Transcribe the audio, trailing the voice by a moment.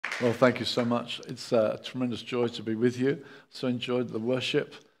Well, thank you so much. It's a tremendous joy to be with you. So enjoyed the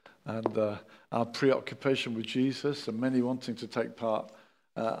worship and our preoccupation with Jesus and many wanting to take part.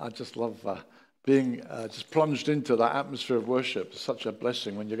 I just love being just plunged into that atmosphere of worship. It's such a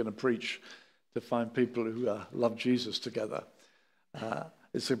blessing when you're going to preach to find people who love Jesus together.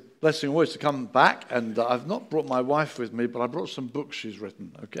 It's a blessing always to come back, and I've not brought my wife with me, but I brought some books she's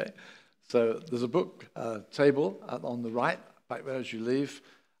written, okay? So there's a book table on the right, back there as you leave.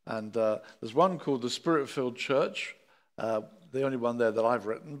 And there's one called The Spirit-Filled Church, the only one there that I've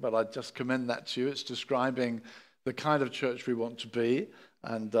written, but I just commend that to you. It's describing the kind of church we want to be,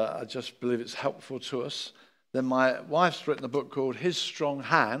 and I just believe it's helpful to us. Then my wife's written a book called His Strong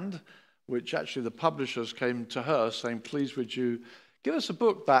Hand, which actually the publishers came to her saying, please would you give us a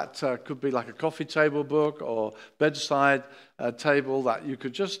book that could be like a coffee table book or bedside table that you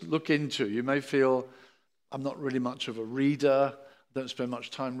could just look into. You may feel, I'm not really much of a reader, don't spend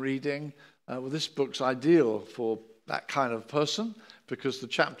much time reading. Well, this book's ideal for that kind of person because the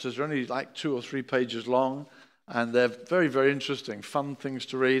chapters are only like 2 or 3 pages long, and they're very, very interesting, fun things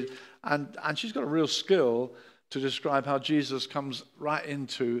to read. And she's got a real skill to describe how Jesus comes right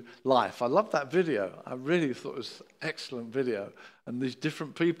into life. I love that video. I really thought it was an excellent video. And these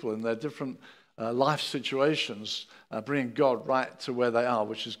different people in their different life situations bringing God right to where they are,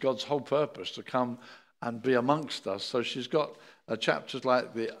 which is God's whole purpose, to come and be amongst us. So she's got chapters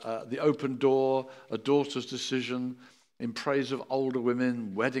like the open door, a daughter's decision, in praise of older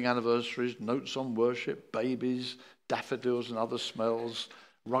women, wedding anniversaries, notes on worship, babies, daffodils and other smells,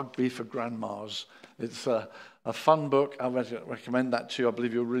 rugby for grandmas. It's a fun book. I recommend that to you. I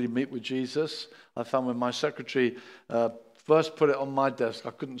believe you'll really meet with Jesus. I found when my secretary first put it on my desk,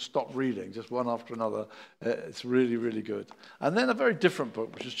 I couldn't stop reading, just one after another. It's really, really good. And then a very different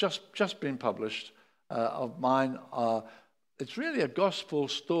book, which has just been published, of mine. It's really a gospel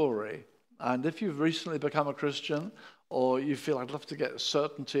story. And if you've recently become a Christian or you feel I'd love to get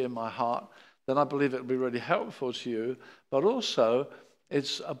certainty in my heart, then I believe it'll be really helpful to you. But also,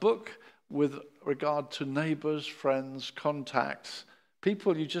 it's a book with regard to neighbors, friends, contacts,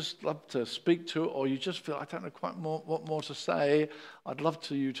 people you just love to speak to, or you just feel, I don't know quite what more to say. I'd love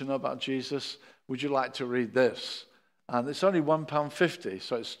you to know about Jesus. Would you like to read this? And it's only £1.50,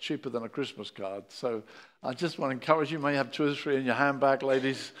 so it's cheaper than a Christmas card. So I just want to encourage you. You may have 2 or 3 in your handbag,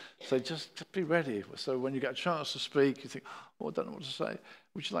 ladies. So just be ready. So when you get a chance to speak, you think, oh, I don't know what to say.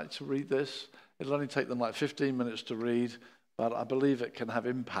 Would you like to read this? It'll only take them like 15 minutes to read, but I believe it can have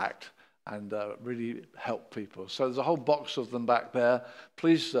impact and really help people. So there's a whole box of them back there.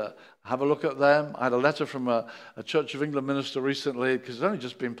 Please have a look at them. I had a letter from a Church of England minister recently, because it's only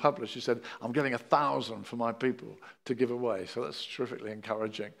just been published. He said, I'm getting 1,000 for my people to give away. So that's terrifically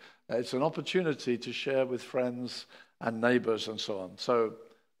encouraging. It's an opportunity to share with friends and neighbors and so on. So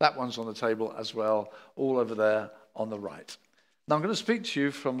that one's on the table as well, all over there on the right. Now I'm going to speak to you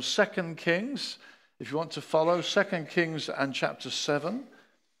from 2 Kings. If you want to follow, 2 Kings and chapter 7.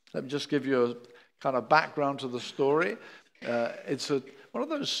 Let me just give you a kind of background to the story. It's one of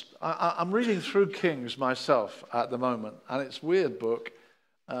those, I'm reading through Kings myself at the moment, and it's a weird book.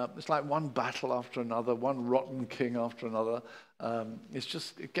 It's like one battle after another, one rotten king after another.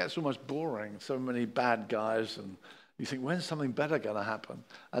 It gets almost boring, so many bad guys, and you think, when's something better going to happen?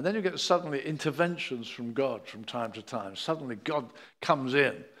 And then you get suddenly interventions from God from time to time. Suddenly God comes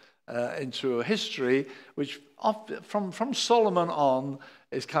in into a history which from Solomon on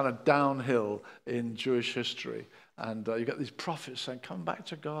is kind of downhill in Jewish history. And you get these prophets saying, come back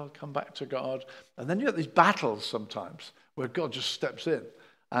to God, come back to God. And then you get these battles sometimes where God just steps in.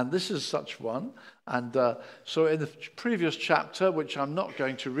 And this is such one. And so in the previous chapter, which I'm not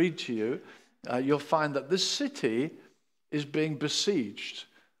going to read to you, you'll find that this city is being besieged.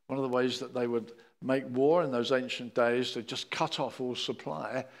 One of the ways that they would make war in those ancient days, they just cut off all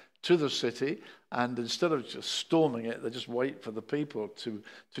supply to the city, and instead of just storming it, they just wait for the people to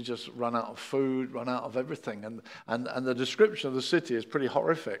just run out of food, run out of everything. And the description of the city is pretty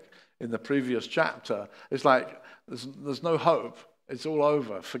horrific in the previous chapter. It's like there's no hope. It's all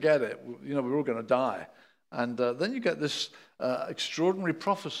over. Forget it. You know, we're all going to die. And then you get this extraordinary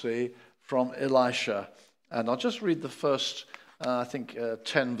prophecy from Elisha. And I'll just read the first,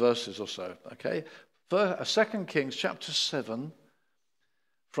 10 verses or so, okay? 2 Kings chapter 7,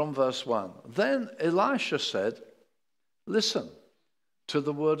 from verse 1. Then Elisha said, listen to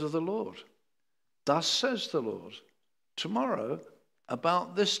the word of the Lord. Thus says the Lord, tomorrow,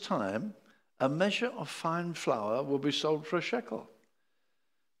 about this time, a measure of fine flour will be sold for a shekel.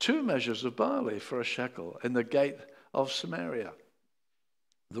 2 measures of barley for a shekel in the gate of Samaria.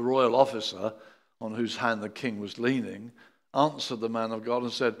 The royal officer, on whose hand the king was leaning, answered the man of God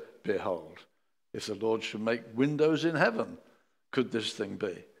and said, behold, if the Lord should make windows in heaven, could this thing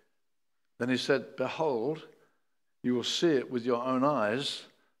be? Then he said, behold, you will see it with your own eyes,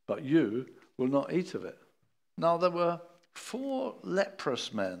 but you will not eat of it. Now there were 4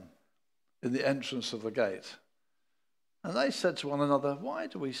 leprous men in the entrance of the gate. And they said to one another, why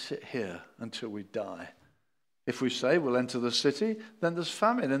do we sit here until we die? If we say we'll enter the city, then there's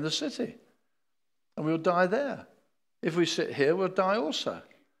famine in the city, and we'll die there. If we sit here, we'll die also.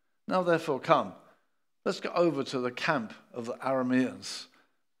 Now therefore come, let's go over to the camp of the Arameans.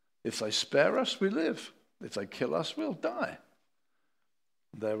 If they spare us, we live. If they kill us, we'll die.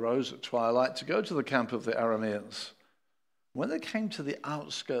 They arose at twilight to go to the camp of the Arameans. When they came to the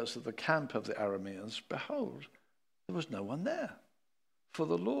outskirts of the camp of the Arameans, behold, there was no one there. For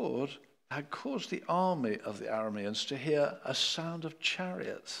the Lord had caused the army of the Arameans to hear a sound of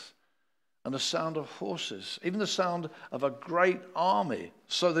chariots and a sound of horses, even the sound of a great army.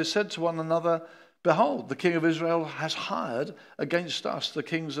 So they said to one another, behold, the king of Israel has hired against us the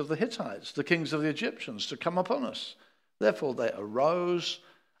kings of the Hittites, the kings of the Egyptians, to come upon us. Therefore they arose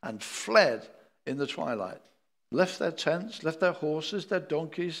and fled in the twilight, left their tents, left their horses, their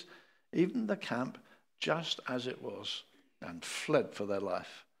donkeys, even the camp, just as it was, and fled for their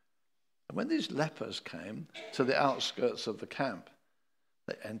life. And when these lepers came to the outskirts of the camp,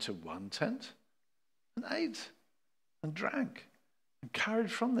 they entered one tent and ate and drank and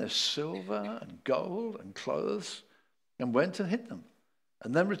carried from there silver and gold and clothes and went and hid them,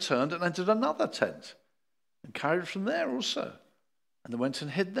 and then returned and entered another tent and carried from there also, and they went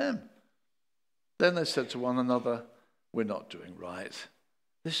and hid them. Then they said to one another, we're not doing right.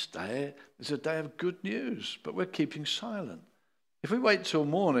 This day is a day of good news, but we're keeping silent. If we wait till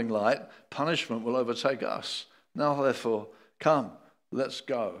morning light, punishment will overtake us. Now therefore, come, let's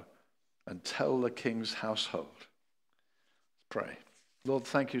go and tell the king's household. Let's pray. Lord,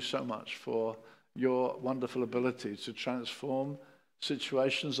 thank you so much for your wonderful ability to transform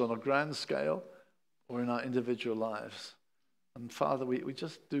situations on a grand scale or in our individual lives. And Father, we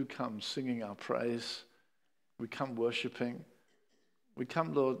just do come singing our praise. We come worshiping. We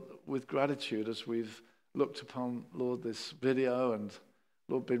come, Lord, with gratitude as we've looked upon, Lord, this video and,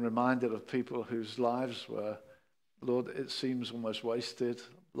 Lord, been reminded of people whose lives were, Lord, it seems almost wasted,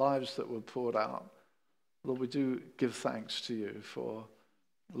 lives that were poured out. Lord, we do give thanks to you for,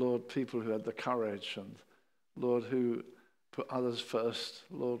 Lord, people who had the courage and, Lord, who put others first.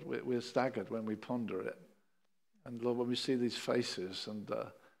 Lord, we're staggered when we ponder it. And, Lord, when we see these faces and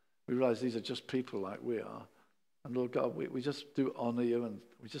we realize these are just people like we are. And, Lord God, we just do honor you and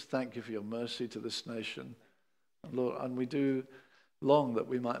we just thank you for your mercy to this nation. And, Lord, and we do long that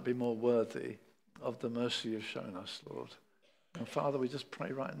we might be more worthy of the mercy you've shown us, Lord. And, Father, we just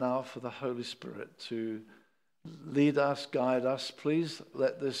pray right now for the Holy Spirit to lead us, guide us. Please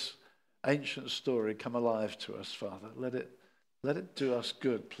let this ancient story come alive to us, Father. Let it do us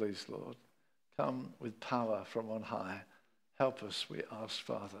good, please, Lord. Come with power from on high. Help us, we ask,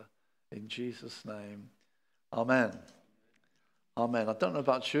 Father, in Jesus' name. Amen. Amen. I don't know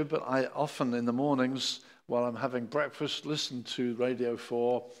about you, but I often in the mornings while I'm having breakfast listen to Radio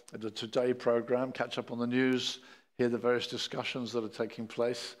 4, the Today program, catch up on the news, hear the various discussions that are taking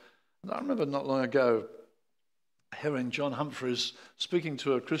place. And I remember not long ago hearing John Humphreys speaking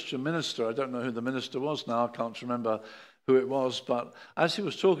to a Christian minister. I don't know who the minister was now. I can't remember who it was. But as he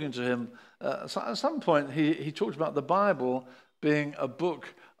was talking to him, at some point he talked about the Bible being a book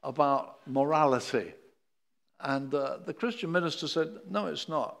about morality. And the Christian minister said, no, it's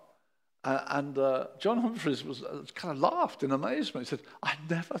not. And John Humphreys was kind of laughed in amazement. He said, I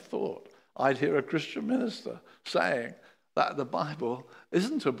never thought I'd hear a Christian minister saying that the Bible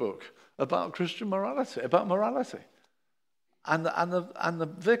isn't a book about Christian morality, about morality. And the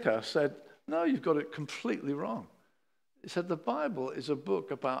vicar said, no, you've got it completely wrong. He said the Bible is a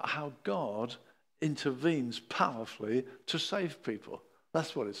book about how God intervenes powerfully to save people.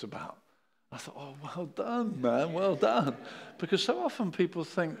 That's what it's about. I thought, oh, well done, man, well done. Because so often people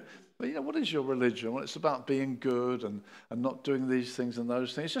think, well, what is your religion? Well, it's about being good and not doing these things and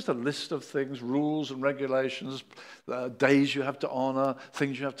those things. It's just a list of things, rules and regulations, days you have to honor,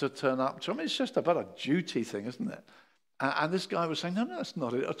 things you have to turn up to. I mean, it's just about a duty thing, isn't it? And this guy was saying, no, that's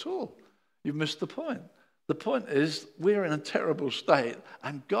not it at all. You've missed the point. The point is we're in a terrible state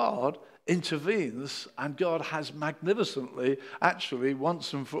and God intervenes, and God has magnificently, actually,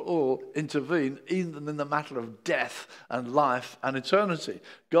 once and for all, intervened even in the matter of death and life and eternity.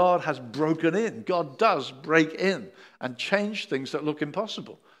 God has broken in. God does break in and change things that look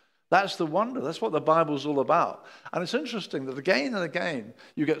impossible. That's the wonder. That's what the Bible's all about. And it's interesting that again and again,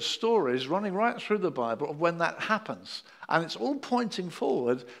 you get stories running right through the Bible of when that happens. And it's all pointing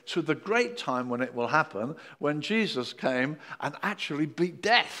forward to the great time when it will happen, when Jesus came and actually beat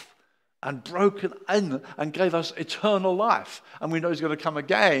death and broke it in and gave us eternal life. And we know he's going to come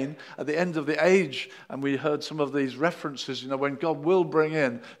again at the end of the age. And we heard some of these references, when God will bring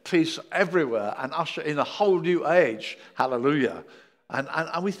in peace everywhere and usher in a whole new age. Hallelujah.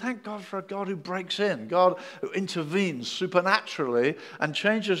 And we thank God for a God who breaks in, God who intervenes supernaturally and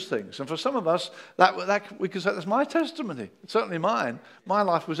changes things. And for some of us, that we could say that's my testimony. It's certainly mine. My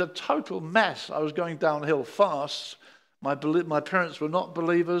life was a total mess. I was going downhill fast. My parents were not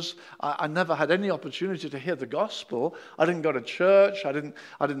believers. I never had any opportunity to hear the gospel. I didn't go to church. I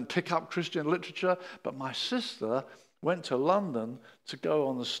didn't pick up Christian literature. But my sister went to London to go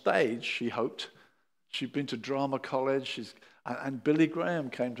on the stage, she hoped. She'd been to drama college. And Billy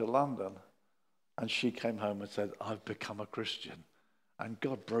Graham came to London, and she came home and said, I've become a Christian. And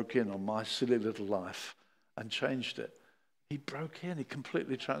God broke in on my silly little life and changed it. He broke in. He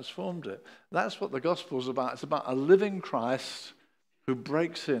completely transformed it. That's what the gospel is about. It's about a living Christ who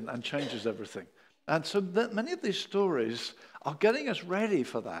breaks in and changes everything. And so many of these stories are getting us ready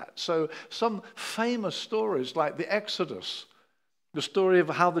for that. So some famous stories like the Exodus, the story of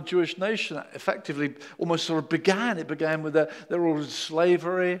how the Jewish nation effectively almost sort of began. It began with they're all in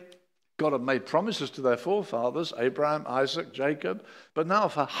slavery. God had made promises to their forefathers, Abraham, Isaac, Jacob. But now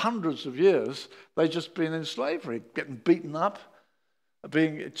for hundreds of years, they've just been in slavery, getting beaten up,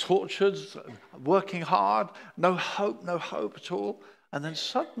 being tortured, working hard, no hope at all. And then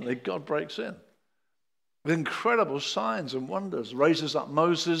suddenly God breaks in with incredible signs and wonders, raises up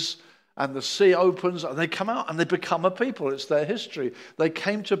Moses, and the sea opens, and they come out, and they become a people. It's their history. They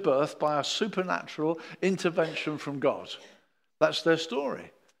came to birth by a supernatural intervention from God. That's their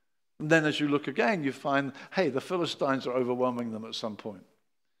story. And then as you look again, you find, hey, the Philistines are overwhelming them at some point.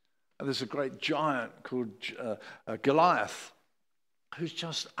 And there's a great giant called Goliath who's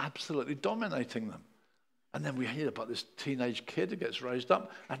just absolutely dominating them. And then we hear about this teenage kid who gets raised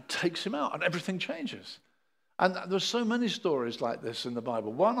up and takes him out, and everything changes. And there's so many stories like this in the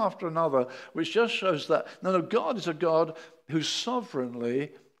Bible, one after another, which just shows that, no, God is a God who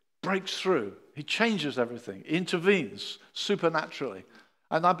sovereignly breaks through. He changes everything, he intervenes supernaturally.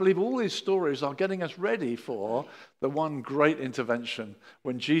 And I believe all these stories are getting us ready for the one great intervention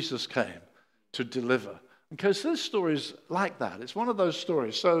when Jesus came to deliver. Because this story is like that. It's one of those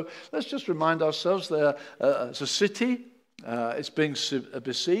stories. So let's just remind ourselves it's a city. It's being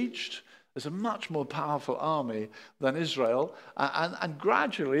besieged. There's a much more powerful army than Israel. And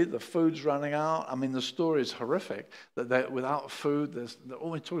gradually the food's running out. I mean, the story is horrific. That they're without food. They're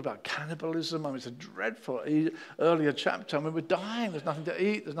always talking about cannibalism. I mean, it's a dreadful earlier chapter. I mean, we're dying. There's nothing to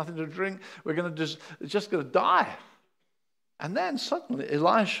eat. There's nothing to drink. We're just going to die. And then suddenly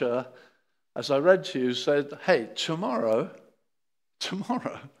Elisha, as I read to you, said, hey, tomorrow,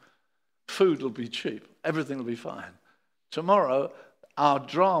 food will be cheap. Everything will be fine. Tomorrow, our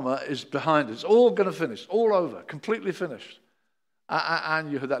drama is behind us. It's all going to finish, all over, completely finished. And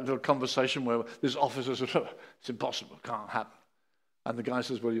you had that little conversation where this officer says, it's impossible, can't happen. And the guy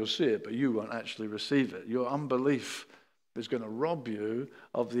says, well, you'll see it, but you won't actually receive it. Your unbelief is going to rob you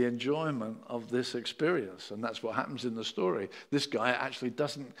of the enjoyment of this experience. And that's what happens in the story. This guy actually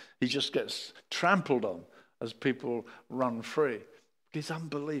he just gets trampled on as people run free. His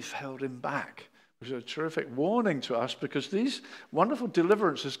unbelief held him back. It was a terrific warning to us, because these wonderful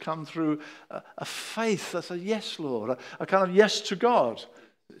deliverances come through a faith that's a yes, Lord, a kind of yes to God.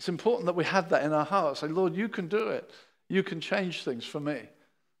 It's important that we have that in our hearts. Say, Lord, you can do it. You can change things for me.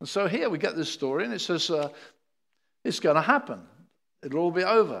 And so here we get this story, and it says it's going to happen. It'll all be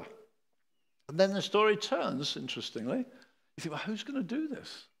over. And then the story turns, interestingly. You think, well, who's going to do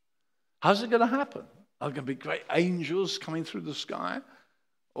this? How's it going to happen? Are there going to be great angels coming through the sky?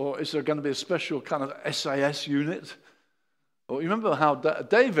 Or is there going to be a special kind of SAS unit? Or you remember how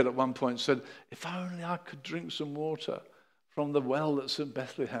David at one point said, if only I could drink some water from the well that's in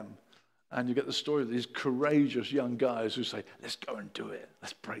Bethlehem. And you get the story of these courageous young guys who say, let's go and do it.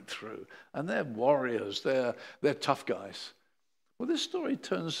 Let's break through. And they're warriors. They're tough guys. Well, this story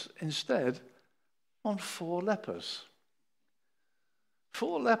turns instead on 4 lepers.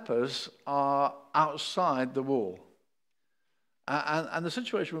 4 lepers are outside the wall. And the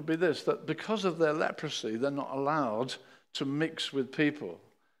situation would be this, that because of their leprosy, they're not allowed to mix with people.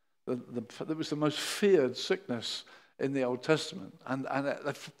 It was the most feared sickness in the Old Testament. And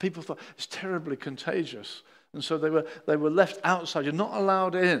people thought it's terribly contagious. And so they were left outside. You're not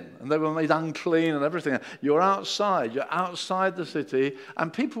allowed in. And they were made unclean and everything. You're outside the city.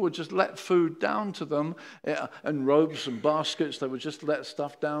 And people would just let food down to them in robes and baskets. They would just let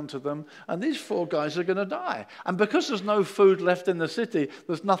stuff down to them. And these 4 guys are going to die. And because there's no food left in the city,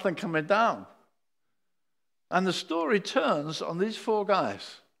 there's nothing coming down. And the story turns on these 4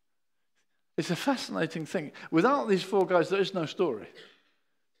 guys. It's a fascinating thing. Without these 4 guys, there is no story.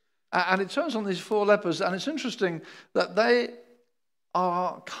 And it turns on these 4 lepers, and it's interesting that they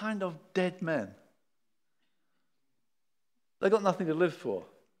are kind of dead men. They've got nothing to live for.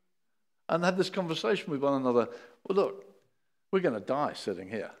 And they had this conversation with one another. Well, look, we're going to die sitting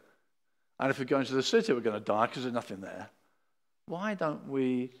here. And if we go into the city, we're going to die because there's nothing there. Why don't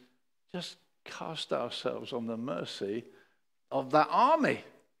we just cast ourselves on the mercy of that army?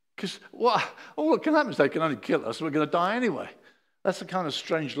 Because all that can happen is they can only kill us. We're going to die anyway. That's a kind of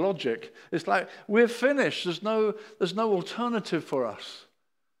strange logic. It's like, we're finished. There's no alternative for us.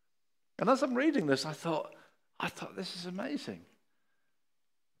 And as I'm reading this, I thought, this is amazing.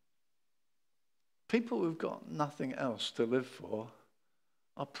 People who've got nothing else to live for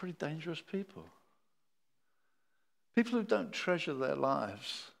are pretty dangerous people. People who don't treasure their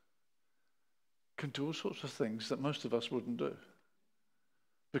lives can do all sorts of things that most of us wouldn't do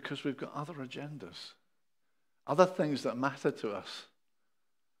because we've got other agendas. Other things that matter to us.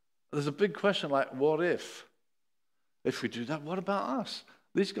 There's a big question like, what if? If we do that, what about us?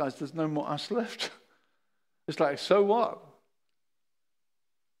 These guys, there's no more us left. It's like, so what?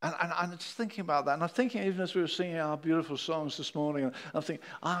 And I'm just thinking about that. And I'm thinking, even as we were singing our beautiful songs this morning, and I'm thinking,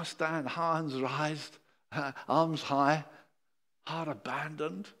 stand, hands raised, arms high, heart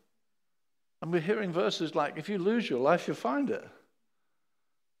abandoned. And we're hearing verses like, if you lose your life, you'll find it.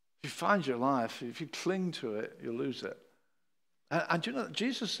 If you find your life, if you cling to it, you'll lose it. And you know,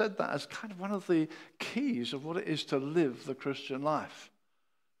 Jesus said that as kind of one of the keys of what it is to live the Christian life.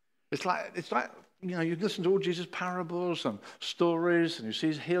 It's like you know, you listen to all Jesus' parables and stories, and you see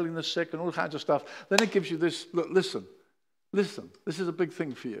he's healing the sick and all kinds of stuff. Then it gives you this, look, listen, this is a big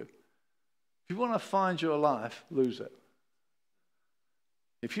thing for you. If you want to find your life, lose it.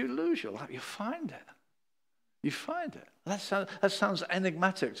 If you lose your life, you find it. You find it. That sounds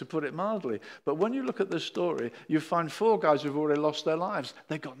enigmatic, to put it mildly. But when you look at this story, you find 4 guys who've already lost their lives.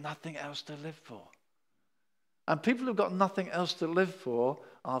 They've got nothing else to live for. And people who've got nothing else to live for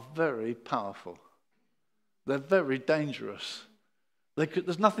are very powerful. They're very dangerous.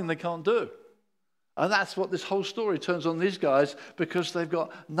 There's nothing they can't do. And that's what this whole story turns on these guys, because they've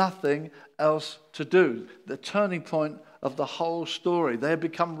got nothing else to do. The turning point of the whole story. They have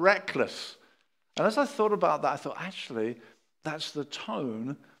become reckless. And as I thought about that, I thought, actually, that's the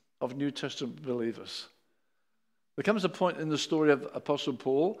tone of New Testament believers. There comes a point in the story of Apostle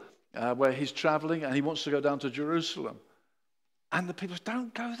Paul where he's traveling and he wants to go down to Jerusalem. And the people say,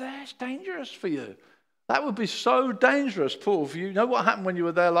 don't go there, it's dangerous for you. That would be so dangerous, Paul. You know what happened when you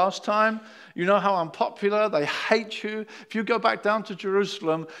were there last time? You know how unpopular, they hate you. If you go back down to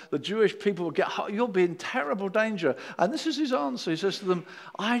Jerusalem, the Jewish people will you'll be in terrible danger. And this is his answer. He says to them,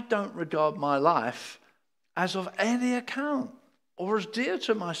 I don't regard my life as of any account or as dear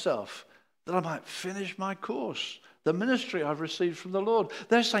to myself, that I might finish my course, the ministry I've received from the Lord.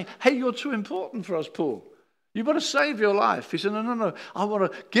 They're saying, hey, you're too important for us, Paul. You better save your life. He said, no, I want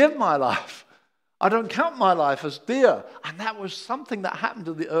to give my life. I don't count my life as dear. And that was something that happened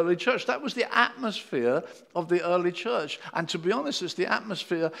to the early church. That was the atmosphere of the early church. And to be honest, it's the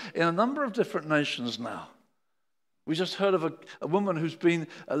atmosphere in a number of different nations now. We just heard of a woman who's been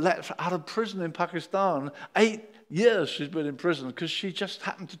let out of prison in Pakistan. 8 years she's been in prison because she just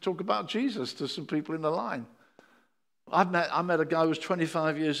happened to talk about Jesus to some people in the line. I met a guy who was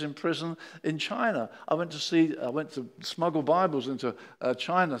 25 years in prison in China. I went to smuggle Bibles into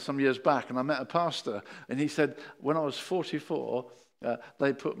China some years back, and I met a pastor, and he said, when I was 44,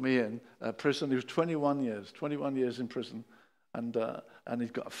 they put me in prison. He was 21 years in prison, and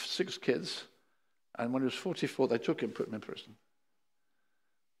he's got 6 kids. And when he was 44, they took him, put him in prison.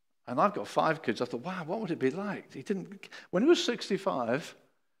 And I've got 5 kids. I thought, wow, what would it be like? When he was 65,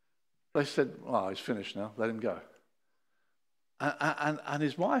 they said, well, he's finished now, let him go. And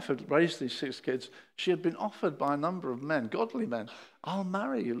his wife had raised these 6 kids. She had been offered by a number of men, godly men, I'll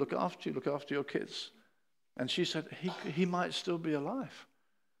marry you, look after your kids. And she said, he might still be alive.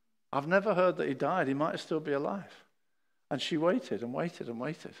 I've never heard that he died. He might still be alive. And she waited and waited and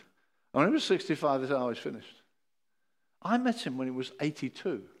waited. And when he was 65, they said, oh, he's finished. I met him when he was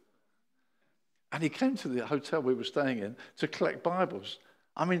 82. And he came to the hotel we were staying in to collect Bibles.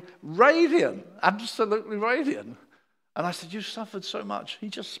 I mean, radiant, absolutely radiant. And I said, you suffered so much. He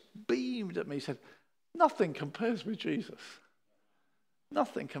just beamed at me. He said, Nothing compares with Jesus.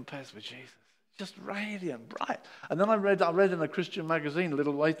 Nothing compares with Jesus. Just radiant, bright. And then I read in a Christian magazine a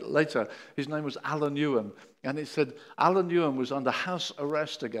little later, his name was Alan Ewan, and it said Alan Ewan was under house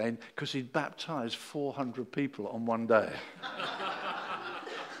arrest again because he'd baptized 400 people on one day.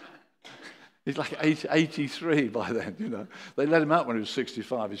 He's like 83 by then, you know. They let him out when he was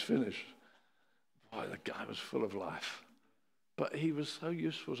 65. He's finished. Boy, the guy was full of life. But he was so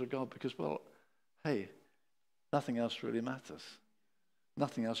useful to God because, well, hey, nothing else really matters.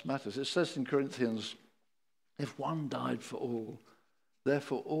 Nothing else matters. It says in Corinthians, if one died for all,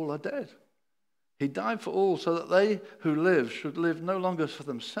 therefore all are dead. He died for all so that they who live should live no longer for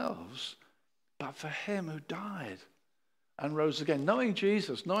themselves, but for him who died and rose again. Knowing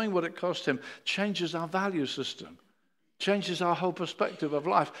Jesus, knowing what it cost him, changes our value system, changes our whole perspective of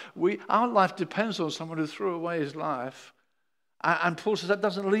life. Our life depends on someone who threw away his life. And Paul says that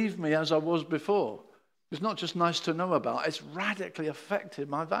doesn't leave me as I was before. It's not just nice to know about. It's radically affected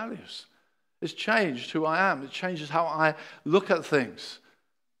my values. It's changed who I am. It changes how I look at things.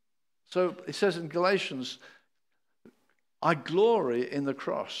 So it says in Galatians, I glory in the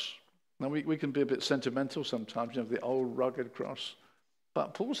cross. Now we can be a bit sentimental sometimes, you know, the old rugged cross.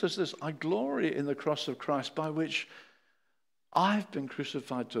 But Paul says this, I glory in the cross of Christ by which I've been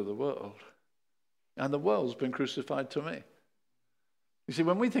crucified to the world and the world's been crucified to me. You see,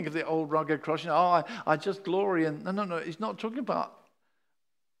 when we think of the old rugged cross, you know, I just glory in... No. He's not talking about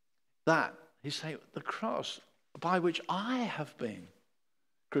that. He's saying the cross by which I have been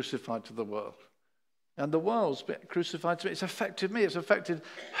crucified to the world. And the world's been crucified to me. It's affected me. It's affected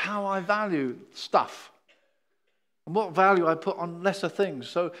how I value stuff. And what value I put on lesser things.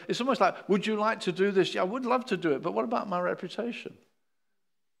 So it's almost like, would you like to do this? Yeah, I would love to do it. But what about my reputation?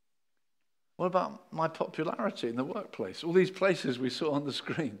 What about my popularity in the workplace? All these places we saw on the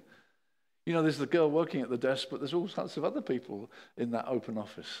screen. You know, there's the girl working at the desk, but there's all sorts of other people in that open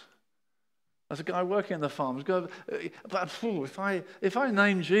office. There's a guy working in the farms. But if I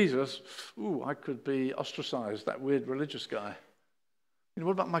name Jesus, I could be ostracized, that weird religious guy. You know,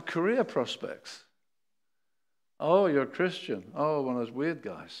 what about my career prospects? Oh, you're a Christian. Oh, one of those weird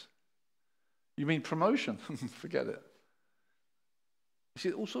guys. You mean promotion? Forget it. You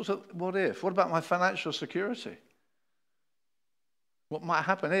see, all sorts of what if. What about my financial security? What might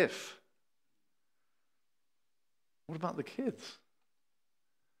happen if? What about the kids?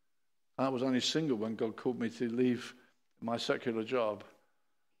 I was only single when God called me to leave my secular job,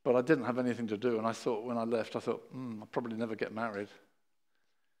 but I didn't have anything to do. And I thought, when I left, I'll probably never get married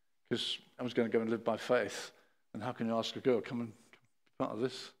because I was going to go and live by faith. And how can you ask a girl, come and be part of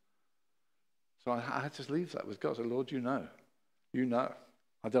this? So I had to leave that with God. I said, Lord, you know. You know.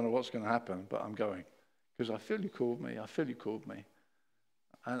 I don't know what's going to happen, but I'm going. Because I feel you called me. I feel you called me.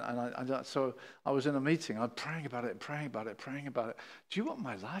 So I was in a meeting. I was praying about it. Do you want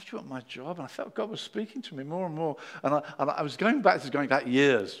my life? Do you want my job? And I felt God was speaking to me more and more. And I was going back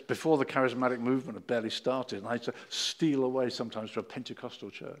years before the charismatic movement had barely started. And I used to steal away sometimes to a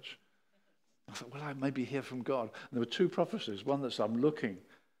Pentecostal church. I thought, well, I maybe hear from God. And there were two prophecies. One that's I'm looking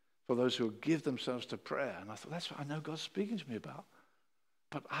for those who will give themselves to prayer. And I thought, that's what I know God's speaking to me about.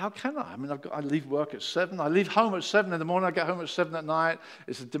 But how can I? I mean, I leave work at 7. I leave home at 7 in the morning. I get home at 7 at night.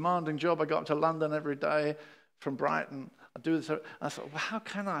 It's a demanding job. I go up to London every day from Brighton. I do this. And I thought, well, how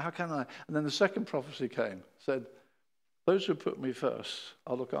can I? And then the second prophecy came. Said, those who put me first,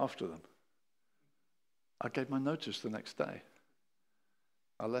 I'll look after them. I gave my notice the next day.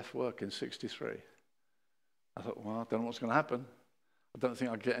 I left work in 63. I thought, well, I don't know what's going to happen. I don't think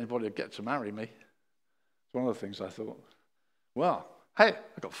I'll get anybody to get to marry me. It's one of the things I thought. Well, hey,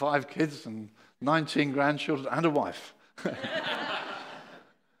 I've got 5 kids and 19 grandchildren and a wife.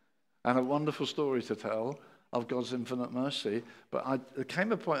 And a wonderful story to tell of God's infinite mercy. But there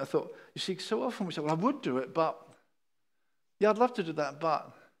came a point I thought, you see, so often we say, well, I would do it, but, yeah, I'd love to do that,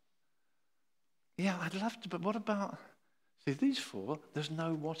 but, yeah, I'd love to, but what about, see, these 4, there's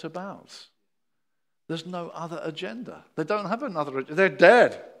no what abouts. There's no other agenda. They don't have another agenda. They're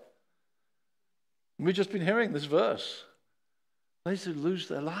dead. We've just been hearing this verse. They who lose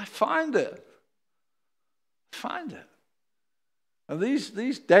their life, find it. Find it. And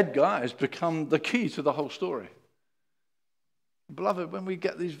these dead guys become the key to the whole story. Beloved, when we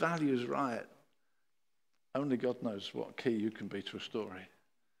get these values right, only God knows what key you can be to a story.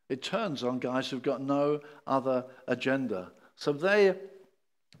 It turns on guys who've got no other agenda. So they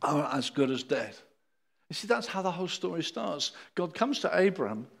are as good as dead. You see, that's how the whole story starts. God comes to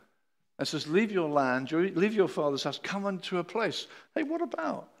Abram and says, leave your land, leave your father's house, come into a place. Hey, what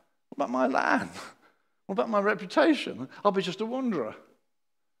about? What about my land? What about my reputation? I'll be just a wanderer.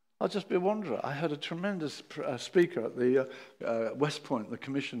 I'll just be a wanderer. I heard a tremendous speaker at the West Point, the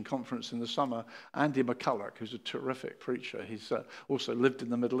Commission Conference in the summer, Andy McCulloch, who's a terrific preacher. He's also lived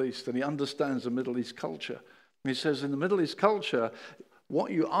in the Middle East, and he understands the Middle East culture. And he says in the Middle East culture, what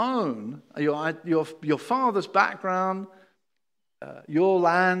you own, your father's background, your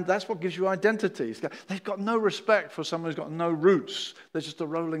land, that's what gives you identity. They've got no respect for someone who's got no roots. They're just a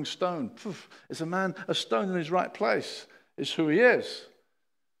rolling stone. It's a stone in his right place is who he is.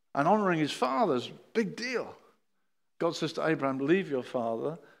 And honoring his father's a big deal. God says to Abraham, leave your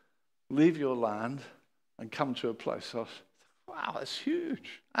father, leave your land, and come to a place. So, wow, that's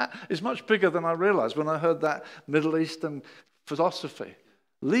huge. It's much bigger than I realized when I heard that Middle Eastern philosophy.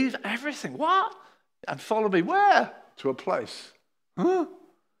 Leave everything. What? And follow me where? To a place. Huh?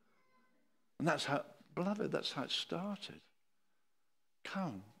 And that's how, beloved, that's how it started.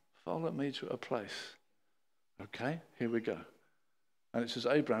 Come, follow me to a place. Okay, here we go. And it says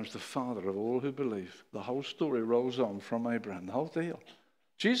Abraham's the father of all who believe. The whole story rolls on from Abraham, the whole deal.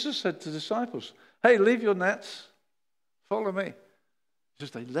 Jesus said to the disciples, hey, leave your nets, follow me. He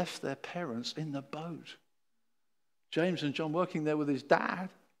says they left their parents in the boat. James and John working there with his dad,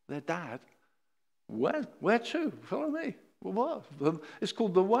 their dad. Where to? Follow me. Well, what? It's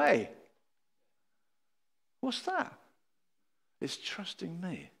called the way. What's that? It's trusting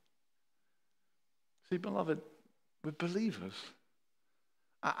me. See, beloved, we're believers.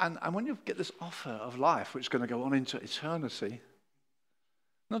 And when you get this offer of life, which is going to go on into eternity,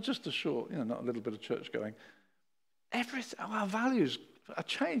 not just a short, not a little bit of church going, everything, our values are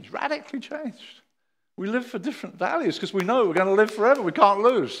changed, radically changed. We live for different values because we know we're going to live forever. We can't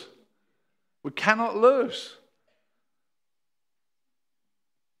lose. We cannot lose.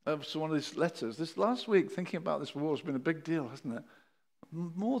 That was one of these letters. This last week, thinking about this war has been a big deal, hasn't it?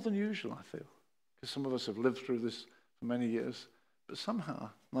 More than usual, I feel, because some of us have lived through this for many years. But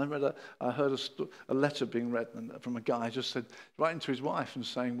somehow, I heard a letter being read from a guy just said, writing to his wife and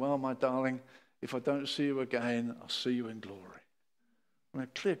saying, well, my darling, if I don't see you again, I'll see you in glory. I mean,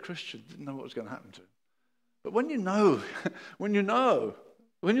 a clear Christian didn't know what was going to happen to him. But when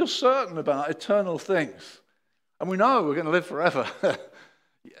you're certain about eternal things, and we know we're going to live forever,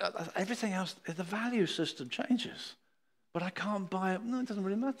 everything else, the value system changes. But I can't buy it. No, it doesn't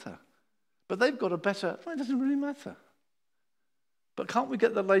really matter. But they've got a better, well, it doesn't really matter. But can't we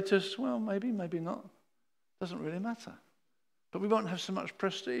get the latest? Well, maybe, maybe not. Doesn't really matter. But we won't have so much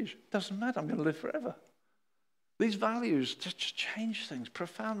prestige. Doesn't matter. I'm going to live forever. These values just change things,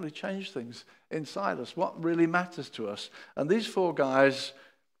 profoundly change things inside us. What really matters to us? And these four guys,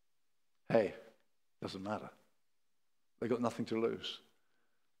 hey, doesn't matter. They got nothing to lose.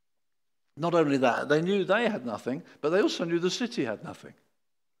 Not only that, they knew they had nothing, but they also knew the city had nothing.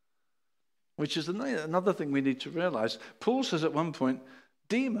 Which is another thing we need to realize. Paul says at one point,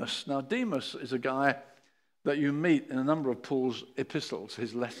 Demas. Now, Demas is a guy that you meet in a number of Paul's epistles,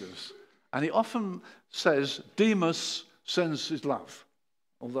 his letters. And he often says, Demas sends his love.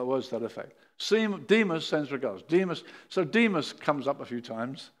 All the words to that effect. Demas sends regards. So Demas comes up a few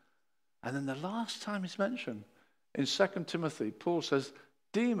times. And then the last time it's mentioned, in 2 Timothy, Paul says,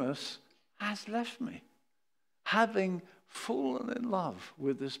 Demas has left me, having fallen in love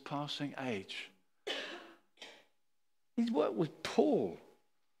with this passing age. He's worked with Paul.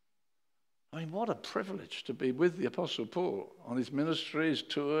 I mean, what a privilege to be with the Apostle Paul on his ministry, his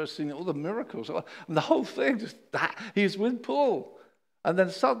tour, seeing all the miracles. I mean, the whole thing, just that. He's with Paul. And then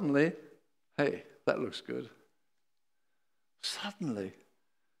suddenly, hey, that looks good. Suddenly,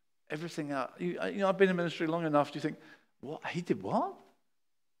 everything out. I've been in ministry long enough. Do you think, what? He did what?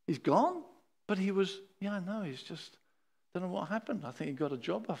 He's gone? But he was, I know, he's just, don't know what happened. I think he got a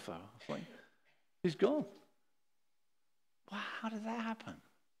job offer. I think he's gone. Wow, how did that happen?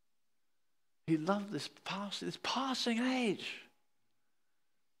 He loved this passing age.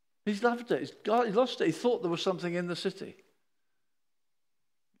 He's loved it. He lost it. He thought there was something in the city.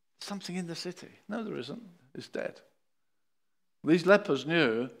 Something in the city. No, there isn't. It's dead. These lepers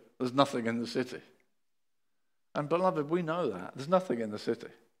knew there's nothing in the city. And beloved, we know that. There's nothing in the city.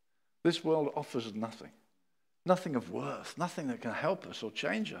 This world offers nothing. Nothing of worth. Nothing that can help us or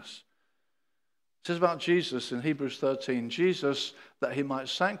change us. It says about Jesus in Hebrews 13, Jesus, that he might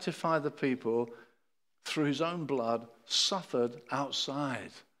sanctify the people through his own blood, suffered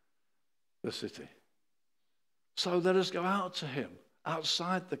outside the city. So let us go out to him,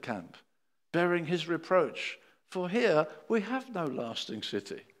 outside the camp, bearing his reproach. For here we have no lasting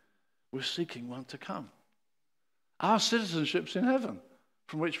city. We're seeking one to come. Our citizenship's in heaven,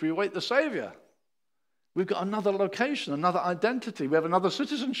 from which we await the Savior. We've got another location, another identity. We have another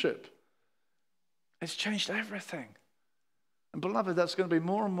citizenship. It's changed everything. And beloved, that's going to be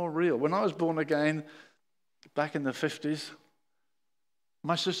more and more real. When I was born again back in the 50s,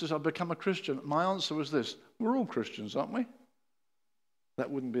 my sisters, I'd become a Christian. My answer was this: we're all Christians, aren't we? That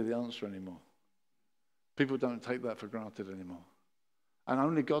wouldn't be the answer anymore. People don't take that for granted anymore. And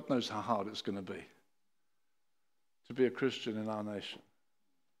only God knows how hard it's going to be a Christian in our nation.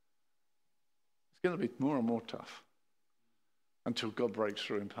 It's going to be more and more tough until God breaks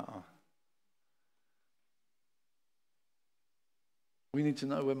through in power. We need to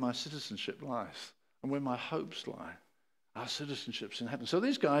know where my citizenship lies and where my hopes lie. Our citizenship's in heaven. So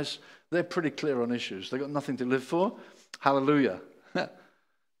these guys, they're pretty clear on issues. They've got nothing to live for. Hallelujah.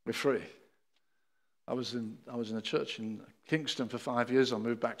 We're free. I was in a church in Kingston for 5 years. I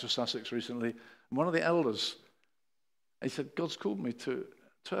moved back to Sussex recently. And one of the elders, he said, God's called me to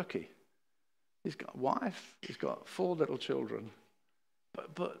Turkey. He's got a wife. He's got 4 little children.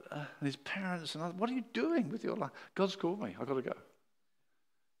 But his parents, and what are you doing with your life? God's called me. I've got to go.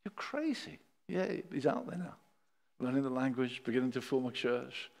 You're crazy. Yeah, he's out there now, learning the language, beginning to form a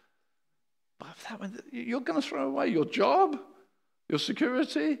church. But you're going to throw away your job, your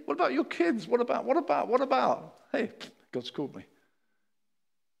security. What about your kids? What about? Hey, God's called me.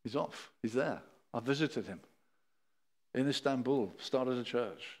 He's off. He's there. I visited him in Istanbul, started a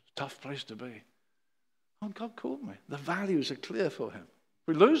church. Tough place to be. Oh, God called me. The values are clear for him. If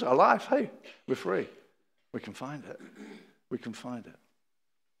we lose our life, hey, we're free. We can find it. We can find it.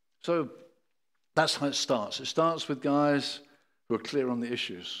 So that's how it starts. It starts with guys who are clear on the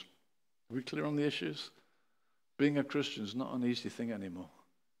issues. Are we clear on the issues? Being a Christian is not an easy thing anymore.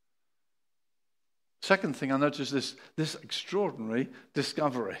 Second thing I noticed is this extraordinary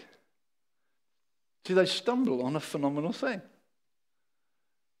discovery. See, they stumble on a phenomenal thing.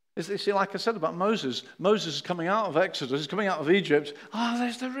 You see, like I said about Moses is coming out of Exodus, he's coming out of Egypt.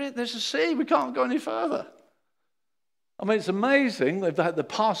 There's the sea, we can't go any further. I mean, it's amazing. The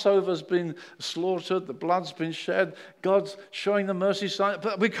Passover's been slaughtered, the blood's been shed, God's showing the mercy sign,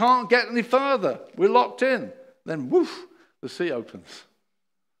 but we can't get any further. We're locked in. Then, woof, the sea opens.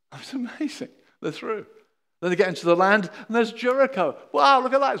 It's amazing. They're through. Then they get into the land, and there's Jericho. Wow,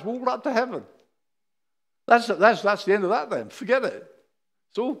 look at that. It's walled up to heaven. That's the end of that then. Forget it.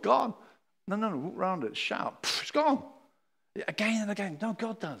 It's all gone. No, walk around it. Shout. It's gone. Again and again. No,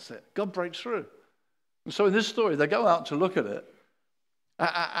 God does it. God breaks through. And so in this story, they go out to look at it.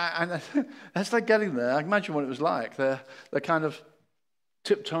 And as they're getting there, I can imagine what it was like. They're kind of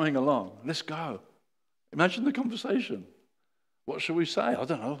tiptoeing along. Let's go. Imagine the conversation. What shall we say? I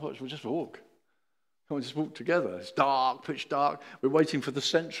don't know. We'll just walk. Come on, just walk together. It's dark, pitch dark. We're waiting for the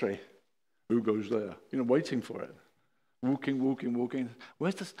sentry. Who goes there? Waiting for it. Walking.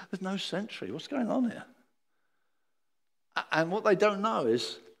 There's no sentry. What's going on here? And what they don't know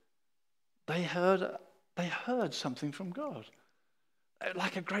is they heard something from God.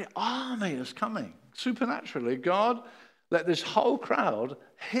 Like a great army is coming. Supernaturally, God let this whole crowd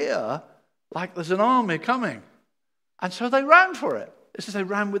hear like there's an army coming. And so they ran for it. It says they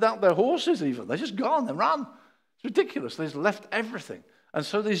ran without their horses even. They're just gone. They run. It's ridiculous. They've left everything. And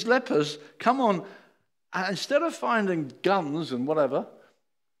so these lepers come on, and instead of finding guns and whatever,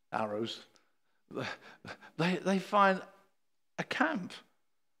 arrows, they find a camp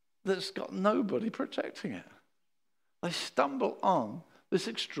that's got nobody protecting it. They stumble on this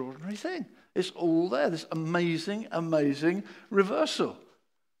extraordinary thing. It's all there, this amazing, amazing reversal.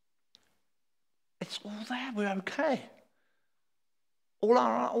 It's all there. We're okay. All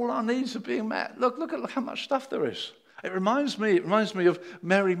our needs are being met. Look how much stuff there is. It reminds me of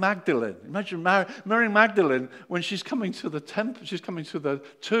Mary Magdalene. Imagine Mary Magdalene when she's coming to the temple, she's coming to the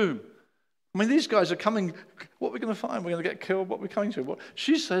tomb. I mean, these guys are coming. What are we going to find? We're going to get killed. What are we coming to?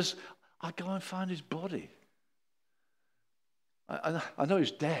 She says, I'll go and find his body. I know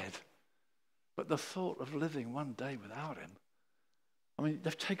he's dead, but the thought of living one day without him. I mean,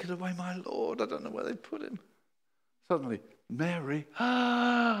 they've taken away my Lord. I don't know where they put him. Suddenly, Mary,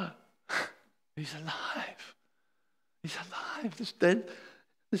 he's alive. He's alive. This dead,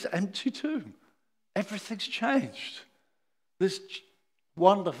 this empty tomb. Everything's changed. This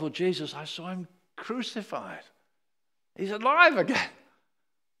wonderful Jesus, I saw him crucified. He's alive again.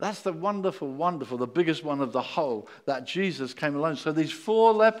 That's the wonderful, the biggest one of the whole, that Jesus came alone. So these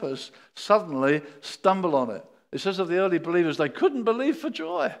 4 lepers suddenly stumble on it. It says of the early believers, they couldn't believe for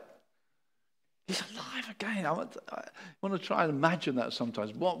joy. He's alive again. I want to try and imagine that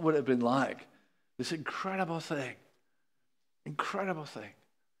sometimes. What would it have been like? This incredible thing. Incredible thing.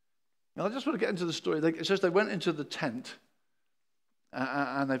 Now, I just want to get into the story. It says they went into the tent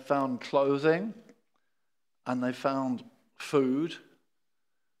and they found clothing and they found food.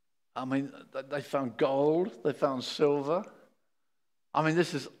 I mean, they found gold, they found silver, I mean,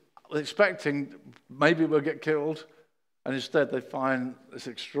 this is expecting maybe we'll get killed, and instead they find this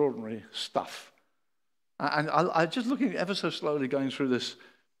extraordinary stuff. And I just looking ever so slowly going through this,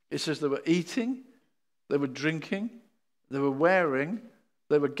 it says they were eating, they were drinking, they were wearing,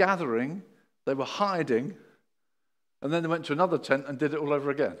 they were gathering, they were hiding, and then they went to another tent and did it all over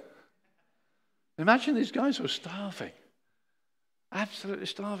again. Imagine these guys were starving. Absolutely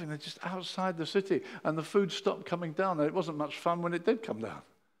starving. They're just outside the city, and the food stopped coming down, and it wasn't much fun when it did come down.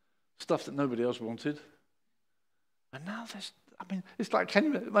 Stuff that nobody else wanted. And now there's, it's like, can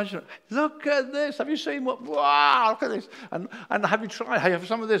you imagine? Look at this. Have you seen what? Wow, look at this. And have you tried? Hey, have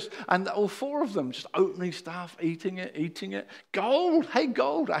some of this. And all four of them just opening stuff, eating it. Gold. Hey,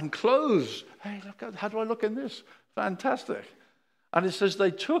 gold. And clothes. Hey, look, how do I look in this? Fantastic. And it says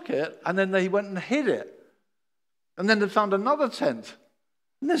they took it, and then they went and hid it. And then they found another tent.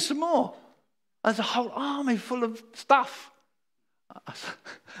 And there's some more. There's a whole army full of stuff.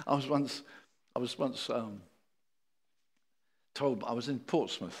 I was once told, I was in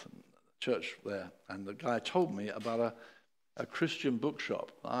Portsmouth, church there, and the guy told me about a Christian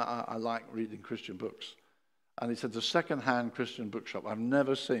bookshop. I like reading Christian books. And he said, the second-hand Christian bookshop. I've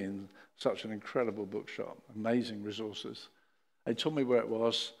never seen such an incredible bookshop, amazing resources. He told me where it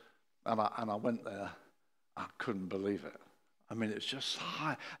was, and I went there. I couldn't believe it. I mean, it's just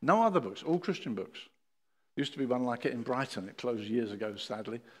high. No other books, all Christian books. Used to be one like it in Brighton. It closed years ago,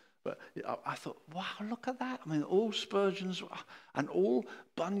 sadly. But I thought, wow, look at that. I mean, all Spurgeon's and all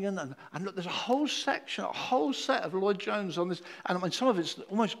Bunyan. And look, there's a whole section, a whole set of Lloyd Jones on this. And I mean, some of it's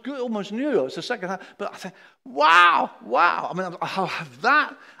almost good, almost new. It's the second hand. But I think, wow. I mean, I'll have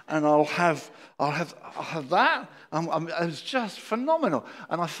that, and I'll have that. It's just phenomenal.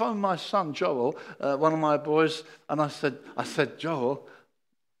 And I phoned my son, Joel, one of my boys, and I said, Joel,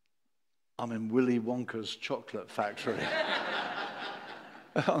 I'm in Willy Wonka's chocolate factory.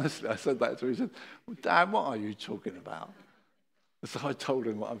 Honestly, I said that to him. He said, well, Dad, what are you talking about? So I told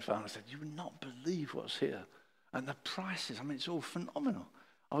him what I found. I said, you would not believe what's here. And the prices, I mean, it's all phenomenal.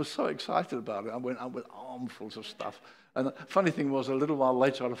 I was so excited about it. I went up with armfuls of stuff. And the funny thing was, a little while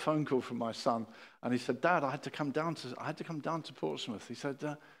later, I had a phone call from my son. And he said, Dad, I had to come down to Portsmouth. He said,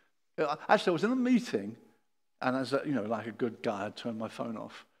 actually, I was in a meeting. And as like a good guy, I turned my phone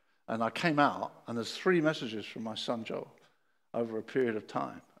off. And I came out, and there's 3 messages from my son, Joel, over a period of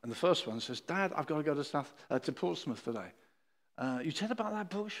time. And the first one says, Dad, I've got to go to Portsmouth today. You said about that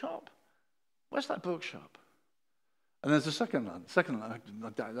bookshop? Where's that bookshop? And there's a second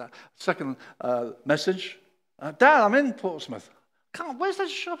message. Dad, I'm in Portsmouth. Where's that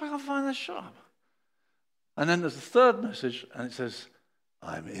shop? I can't find that shop. And then there's a third message, and it says,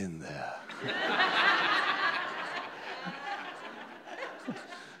 I'm in there.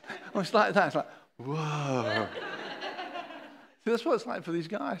 It's like that. It's like, whoa. See, that's what it's like for these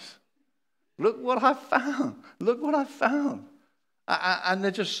guys. Look what I found. Look what I found. And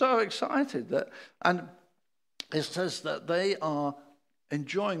they're just so excited. And it says that they are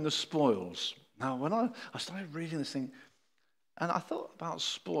enjoying the spoils. Now, when I started reading this thing, and I thought about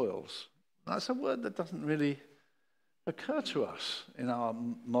spoils. That's a word that doesn't really occur to us in our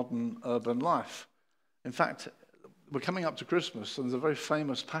modern urban life. In fact, we're coming up to Christmas, and there's a very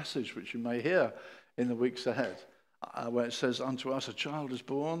famous passage which you may hear in the weeks ahead, where it says, unto us a child is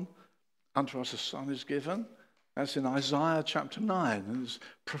born, unto us a son is given. That's in Isaiah chapter 9, and it's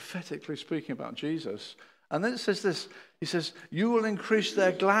prophetically speaking about Jesus. And then it says this, he says, you will increase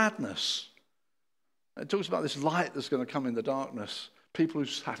their gladness. It talks about this light that's going to come in the darkness. People who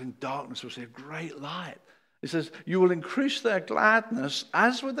sat in darkness will see a great light. It says, you will increase their gladness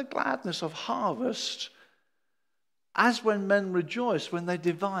as with the gladness of harvest, as when men rejoice when they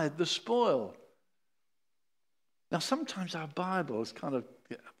divide the spoil. Now, sometimes our Bible is kind of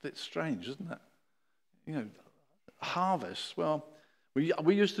a bit strange, isn't it? Harvest. Well,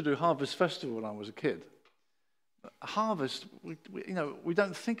 we used to do Harvest Festival when I was a kid. Harvest, I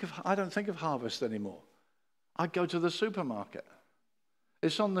don't think of harvest anymore. I go to the supermarket.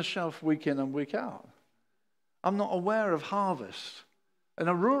 It's on the shelf week in and week out. I'm not aware of harvest. In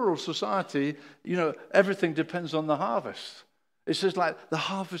a rural society, everything depends on the harvest. It's just like the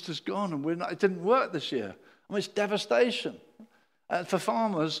harvest is gone and it didn't work this year. I mean, it's devastation. For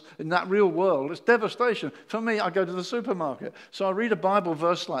farmers in that real world, it's devastation. For me, I go to the supermarket. So I read a Bible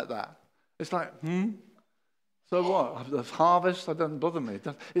verse like that. It's like, so what? The harvest, that doesn't bother me.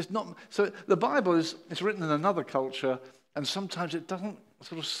 It's not. So the Bible it's written in another culture, and sometimes it doesn't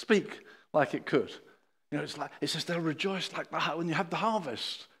sort of speak like it could. It's like it says they'll rejoice like that when you have the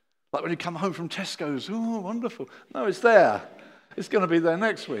harvest, like when you come home from Tesco's. Oh, wonderful! No, it's there. It's going to be there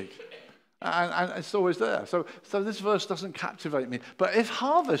next week. And it's always there. So this verse doesn't captivate me. But if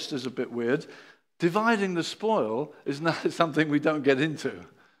harvest is a bit weird, dividing the spoil is not something we don't get into.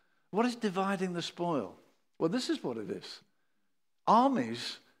 What is dividing the spoil? Well, this is what it is.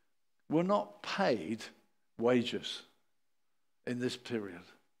 Armies were not paid wages in this period.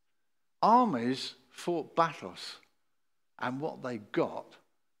 Armies fought battles, and what they got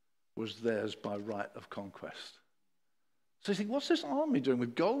was theirs by right of conquest. So you think, what's this army doing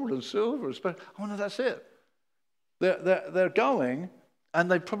with gold and silver? Oh no, that's it. They're going,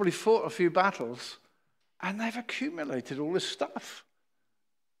 and they've probably fought a few battles, and they've accumulated all this stuff.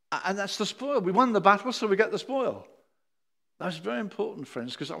 And that's the spoil. We won the battle, so we get the spoil. That's very important,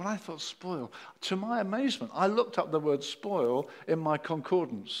 friends, because when I thought spoil, to my amazement, I looked up the word spoil in my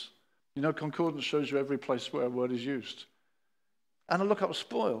concordance. You know, concordance shows you every place where a word is used. And I look up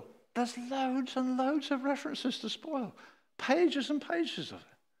spoil. There's loads and loads of references to spoil. Pages and pages of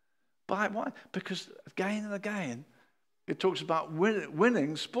it. Why? Because again and again, it talks about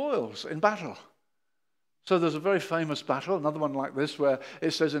winning spoils in battle. So there's a very famous battle, another one like this, where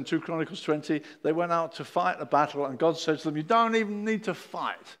it says in 2 Chronicles 20, they went out to fight a battle, and God said to them, you don't even need to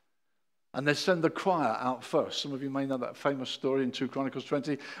fight. And they send the choir out first. Some of you may know that famous story in 2 Chronicles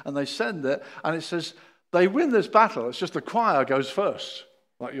 20. And they send it, and it says, they win this battle. It's just the choir goes first,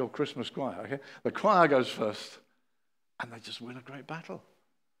 like your Christmas choir, okay? The choir goes first, and they just win a great battle.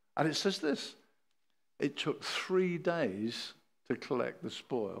 And it says this, it took 3 days to collect the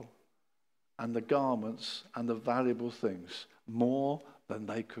spoil and the garments and the valuable things, more than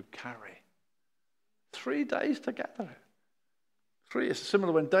they could carry. 3 days to gather it. It's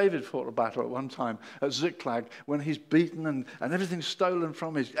similar when David fought a battle at one time at Ziklag, when he's beaten and everything's stolen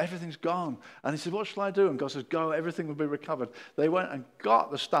from him, everything's gone. And he said, what shall I do? And God says, go, everything will be recovered. They went and got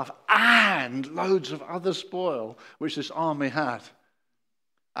the stuff and loads of other spoil, which this army had.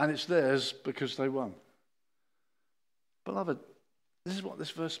 And it's theirs because they won. Beloved, this is what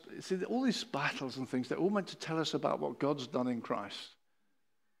this verse, see, all these battles and things, they're all meant to tell us about what God's done in Christ.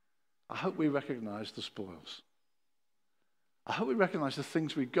 I hope we recognize the spoils. I hope we recognize the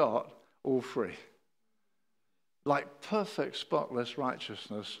things we got all free. Like perfect, spotless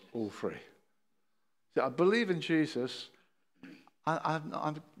righteousness, all free. See, I believe in Jesus.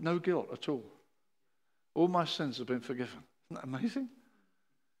 I've no guilt at all. All my sins have been forgiven. Isn't that amazing?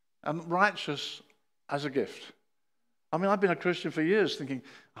 I'm righteous as a gift. I mean, I've been a Christian for years thinking,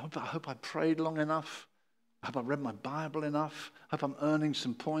 I hope I prayed long enough. I hope I read my Bible enough. I hope I'm earning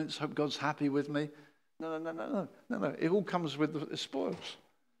some points. I hope God's happy with me. No. It all comes with the spoils.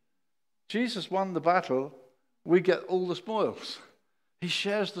 Jesus won the battle. We get all the spoils. He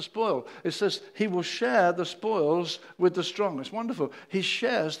shares the spoil. It says he will share the spoils with the strong. It's wonderful. He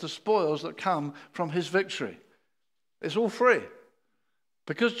shares the spoils that come from his victory. It's all free.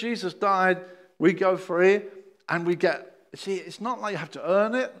 Because Jesus died, we go free and we get, see, it's not like you have to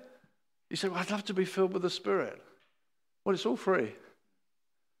earn it. You say, well, I'd love to be filled with the Spirit. Well, it's all free.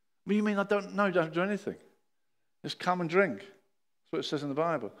 Well, you mean I don't know, you don't have to do anything. Just come and drink. That's what it says in the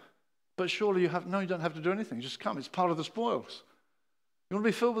Bible. But surely you don't have to do anything. Just come. It's part of the spoils. You want to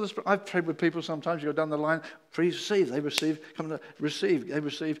be filled with the Spirit? I've prayed with people sometimes. You go down the line, receive, they receive, come to receive, they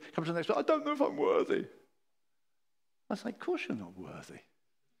receive, come to the next one. I don't know if I'm worthy. I say, of course you're not worthy.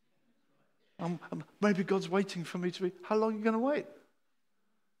 Maybe God's waiting for me to be. How long are you going to wait?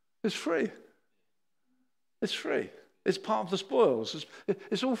 It's free. It's free. It's part of the spoils.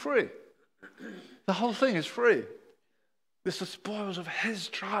 It's all free. The whole thing is free. It's the spoils of his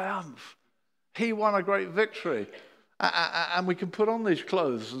triumph. He won a great victory. And we can put on these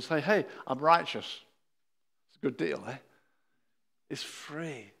clothes and say, hey, I'm righteous. It's a good deal, eh? It's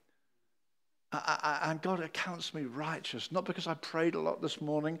free. And God accounts me righteous, not because I prayed a lot this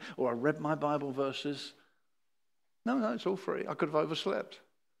morning or I read my Bible verses. No, it's all free. I could have overslept.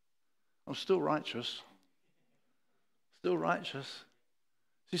 I'm still righteous. Still righteous.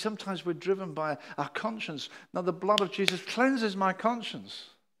 See, sometimes we're driven by our conscience. Now, the blood of Jesus cleanses my conscience.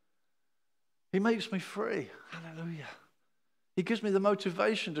 He makes me free. Hallelujah. He gives me the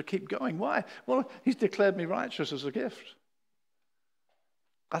motivation to keep going. Why? Well, he's declared me righteous as a gift.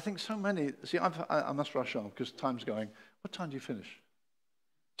 I think so many, see, I must rush on because time's going. What time do you finish?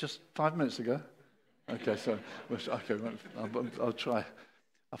 Just 5 minutes ago? Okay, so, okay, I'll try.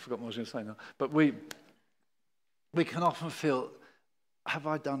 I forgot what I was going to say now. But we can often feel, have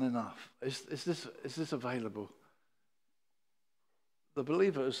I done enough? Is this available? The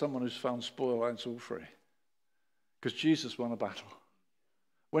believer is someone who's found spoil and it's all free. Because Jesus won a battle.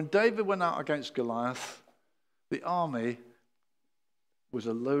 When David went out against Goliath, the army was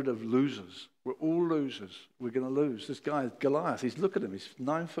a load of losers. We're all losers. We're going to lose. This guy, Goliath, look at him. He's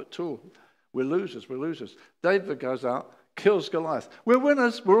 9 foot tall. We're losers. We're losers. David goes out, kills Goliath. We're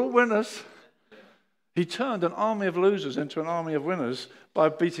winners. We're all winners. He turned an army of losers into an army of winners by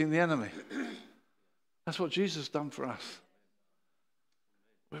beating the enemy. That's what Jesus has done for us.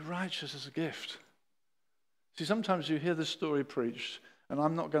 We're righteous as a gift. See, sometimes you hear this story preached, and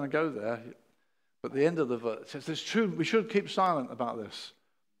I'm not going to go there, but the end of the verse says, it's true, we should keep silent about this.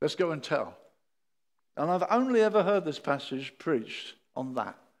 Let's go and tell. And I've only ever heard this passage preached on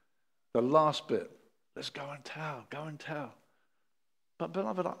that, the last bit. Let's go and tell, go and tell. But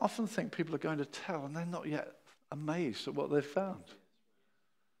beloved, I often think people are going to tell, and they're not yet amazed at what they've found.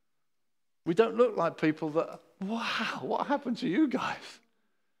 We don't look like people that, wow, what happened to you guys?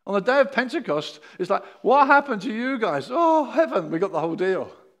 On the day of Pentecost, it's like, what happened to you guys? Oh, heaven, we got the whole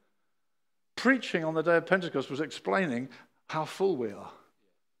deal. Preaching on the day of Pentecost was explaining how full we are,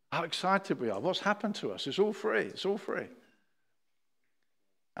 how excited we are, what's happened to us. It's all free. It's all free.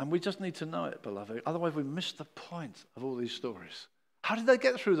 And we just need to know it, beloved. Otherwise, we miss the point of all these stories. How did they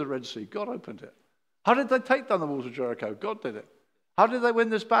get through the Red Sea? God opened it. How did they take down the walls of Jericho? God did it. How did they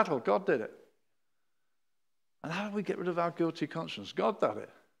win this battle? God did it. And how do we get rid of our guilty conscience? God did it.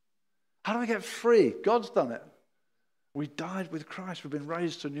 How do we get free? God's done it. We died with Christ. We've been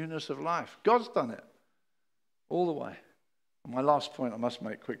raised to newness of life. God's done it. All the way. And my last point I must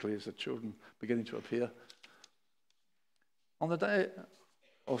make quickly is the children beginning to appear. On the day,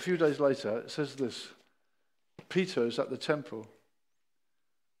 or a few days later, it says this. Peter is at the temple.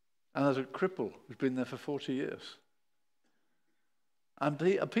 And there's a cripple who's been there for 40 years. And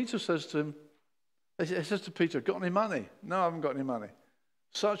Peter says to him, he says to Peter, got any money? No, I haven't got any money.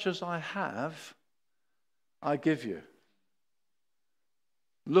 Such as I have, I give you.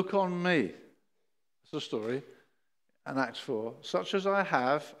 Look on me. That's the story in Acts 4. Such as I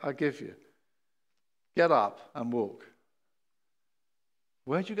have, I give you. Get up and walk.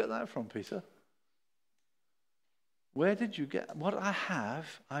 Where'd you get that from, Peter? Where did you get what I have?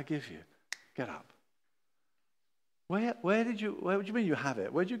 I give you. Get up. Where do you mean you have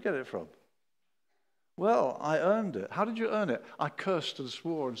it? Where did you get it from? Well, I earned it. How did you earn it? I cursed and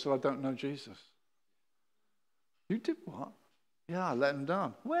swore and said I don't know Jesus. You did what? Yeah, I let him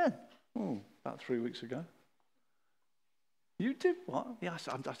down. When? About 3 weeks ago. You did what? Yeah, I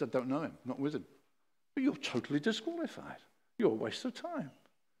said I don't know him. I'm not with him. But you're totally disqualified. You're a waste of time.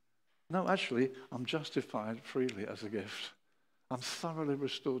 No, actually, I'm justified freely as a gift. I'm thoroughly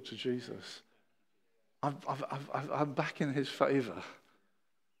restored to Jesus. I'm back in his favor.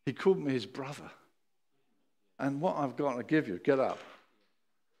 He called me his brother. And what I've got to give you, get up.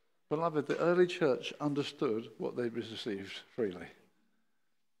 Beloved, the early church understood what they received freely.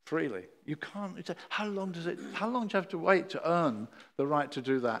 Freely. You can't, how long do you have to wait to earn the right to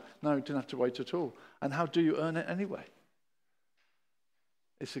do that? No, you didn't have to wait at all. And how do you earn it anyway?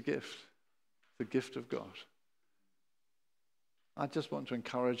 It's a gift. The gift of God. I just want to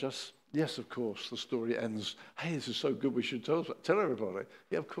encourage us. Yes, of course, the story ends, hey, this is so good, we should tell everybody.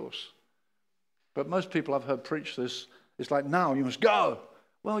 Yeah, of course. But most people I've heard preach this, it's like, now you must go.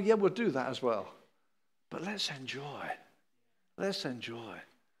 Well, yeah, we'll do that as well. But let's enjoy. Let's enjoy.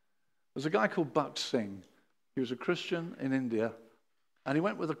 There's a guy called Buck Singh. He was a Christian in India, and he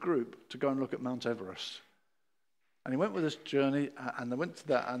went with a group to go and look at Mount Everest. And he went with this journey, and they went to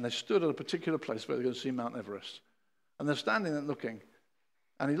that, and they stood at a particular place where they're going to see Mount Everest. And they're standing there looking,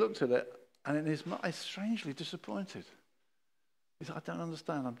 and he looked at it, and in his mind, he's strangely disappointed. He said, I don't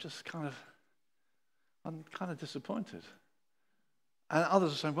understand. I'm kind of disappointed. And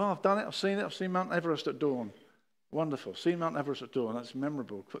others are saying, well, I've done it. I've seen Mount Everest at dawn. Wonderful. Seen Mount Everest at dawn. That's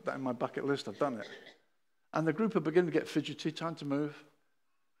memorable. Put that in my bucket list. I've done it. And the group are beginning to get fidgety, time to move.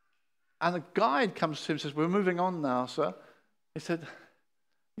 And the guide comes to him and says, we're moving on now, sir. He said,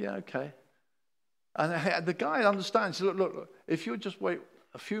 yeah, okay. And the guide understands. He said, look, if you just wait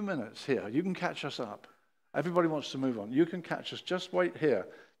a few minutes here, you can catch us up. Everybody wants to move on. You can catch us. Just wait here.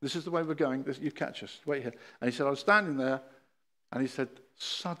 This is the way we're going. You catch us. Wait here. And he said, I was standing there, and he said,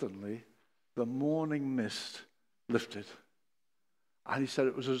 suddenly the morning mist lifted. And he said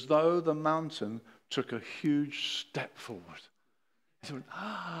it was as though the mountain took a huge step forward. He said,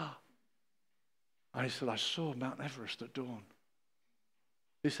 ah. And he said, I saw Mount Everest at dawn.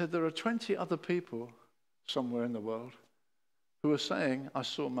 He said, there are 20 other people somewhere in the world who are saying, I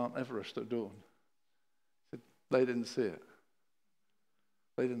saw Mount Everest at dawn. He said, they didn't see it.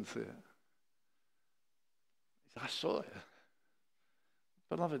 They didn't see it. He said, I saw it.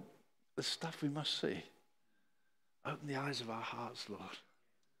 Beloved, the stuff we must see. Open the eyes of our hearts, Lord,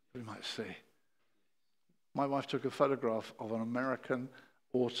 we might see. My wife took a photograph of an American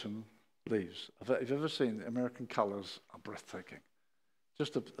autumn leaves. If you've ever seen the American colors, are breathtaking.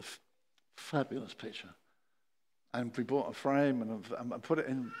 Just Fabulous picture. And we bought a frame and I put it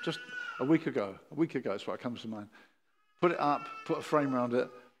in just a week ago. A week ago is what comes to mind. Put it up, put a frame around it.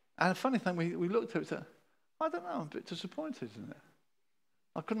 And the funny thing, we looked at it and said, I don't know, I'm a bit disappointed in it.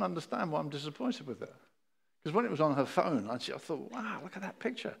 I couldn't understand why I'm disappointed with it. Because when it was on her phone, I thought, wow, look at that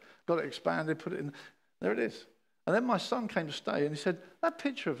picture. Got it expanded, put it in. There it is. And then my son came to stay and he said, that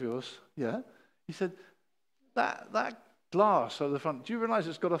picture of yours, yeah. He said, that glass over the front, do you realize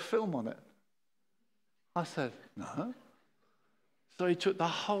it's got a film on it? I said, no. So he took the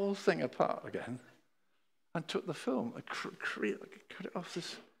whole thing apart again and took the film and cut it off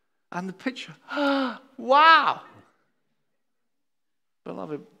this. And the picture, wow.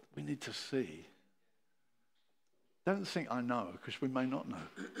 Beloved, we need to see. Don't think I know, because we may not know.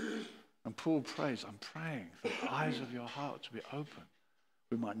 And Paul prays, I'm praying for the eyes of your heart to be open.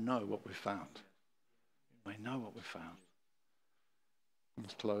 We might know what we found. We may know what we found.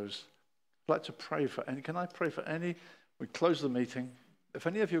 Let's close. I'd like to pray for any. Can I pray for any? We close the meeting. If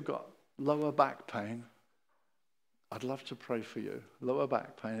any of you have got lower back pain, I'd love to pray for you. Lower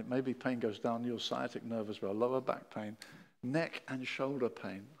back pain. It maybe pain goes down your sciatic nerve as well. Lower back pain. Neck and shoulder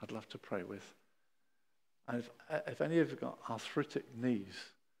pain, I'd love to pray with. And if any of you have got arthritic knees,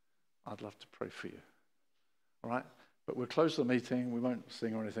 I'd love to pray for you. All right? But we'll close the meeting. We won't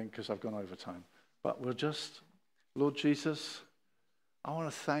sing or anything because I've gone over time. But we'll just, Lord Jesus, I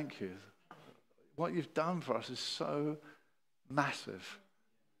want to thank you. What you've done for us is so massive.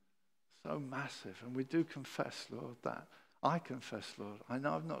 So massive. And we do confess, Lord, that. I confess, Lord, I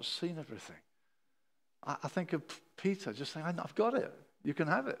know I've not seen everything. I think of Peter just saying, I've got it. You can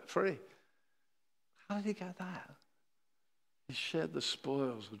have it free. How did he get that? He shared the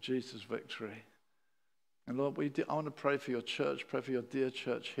spoils of Jesus' victory. And Lord, I want to pray for your church, pray for your dear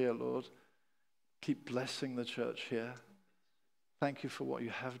church here, Lord. Keep blessing the church here. Thank you for what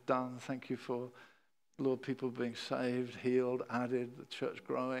you have done. Thank you for, Lord, people being saved, healed, added, the church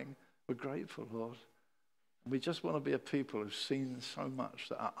growing. We're grateful, Lord. We just want to be a people who've seen so much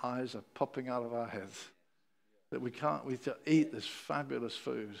that our eyes are popping out of our heads, that we eat this fabulous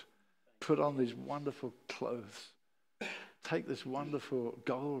food, put on these wonderful clothes, take this wonderful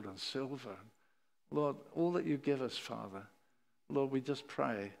gold and silver. Lord, all that you give us, Father, Lord, we just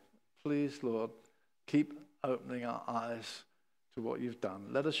pray, please, Lord, keep opening our eyes to what you've done.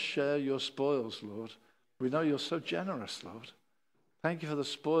 Let us share your spoils, Lord. We know you're so generous, Lord. Thank you for the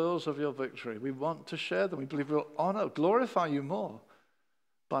spoils of your victory. We want to share them. We believe we'll honor, glorify you more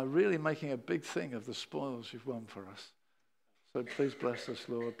by really making a big thing of the spoils you've won for us. So please bless us,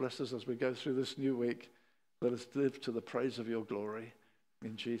 Lord. Bless us as we go through this new week. Let us live to the praise of your glory.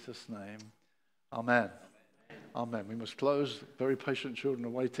 In Jesus' name, amen. Amen. We must close. Very patient children are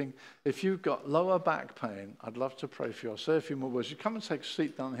waiting. If you've got lower back pain, I'd love to pray for you. I'll say a few more words. You come and take a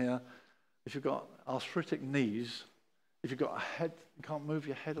seat down here. If you've got arthritic knees, if you've got a head, you can't move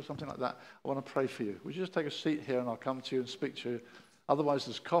your head or something like that, I want to pray for you. Would you just take a seat here and I'll come to you and speak to you. Otherwise,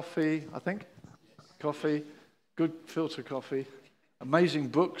 there's coffee, I think. Coffee, good filter coffee, amazing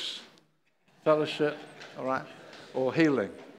books, fellowship, all right, or healing.